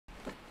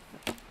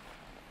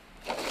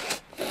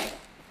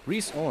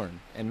Reese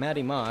Orn and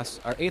Maddie Moss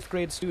are 8th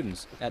grade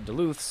students at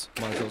Duluth's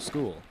Marshall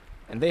School,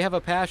 and they have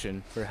a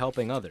passion for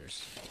helping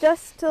others.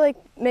 Just to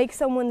make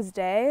someone's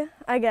day,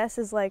 I guess,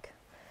 is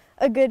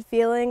a good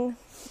feeling.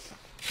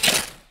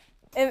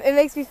 It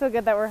makes me feel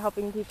good that we're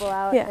helping people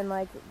out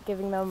and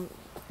giving them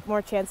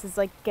more chances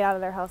to get out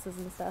of their houses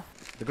and stuff.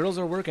 The girls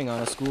are working on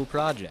a school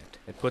project.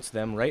 It puts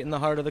them right in the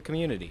heart of the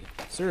community,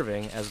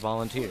 serving as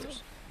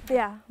volunteers.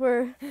 Yeah,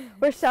 we're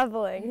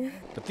shoveling.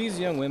 But these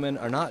young women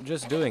are not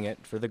just doing it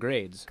for the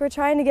grades. We're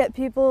trying to get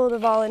people to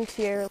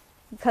volunteer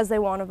because they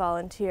want to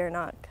volunteer,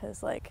 not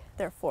because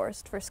they're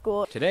forced for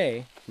school.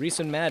 Today, Reese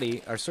and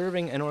Maddie are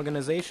serving an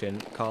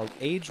organization called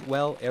Age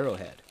Well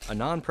Arrowhead, a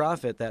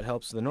nonprofit that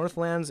helps the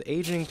Northland's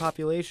aging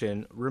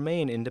population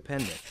remain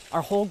independent.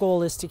 Our whole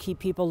goal is to keep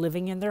people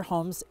living in their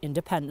homes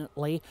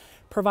independently,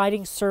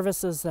 providing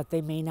services that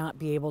they may not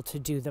be able to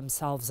do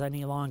themselves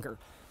any longer.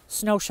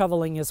 Snow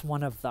shoveling is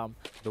one of them.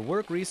 The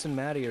work Reese and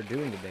Maddie are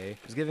doing today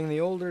is giving the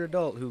older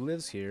adult who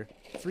lives here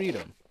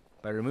freedom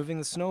by removing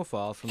the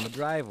snowfall from the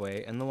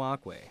driveway and the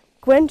walkway.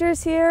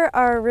 Winters here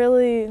are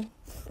really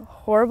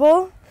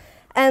horrible,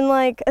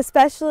 and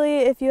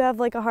especially if you have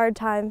a hard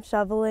time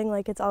shoveling,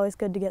 it's always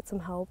good to get some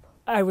help.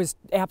 I was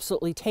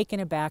absolutely taken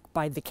aback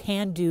by the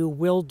can-do,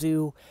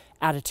 will-do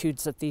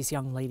attitudes that these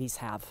young ladies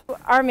have.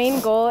 Our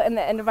main goal in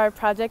the end of our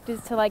project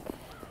is to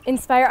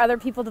inspire other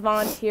people to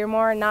volunteer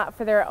more, not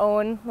for their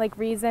own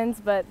reasons,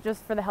 but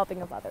just for the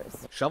helping of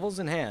others. Shovels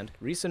in hand,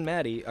 Reese and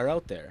Maddie are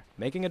out there,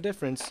 making a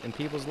difference in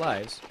people's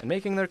lives and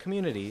making their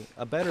community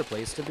a better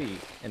place to be,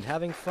 and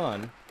having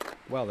fun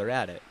while they're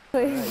at it.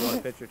 You want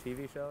to pitch your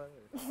TV show?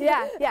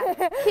 Yeah.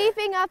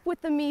 Keeping up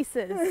with the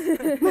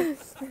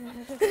Mises.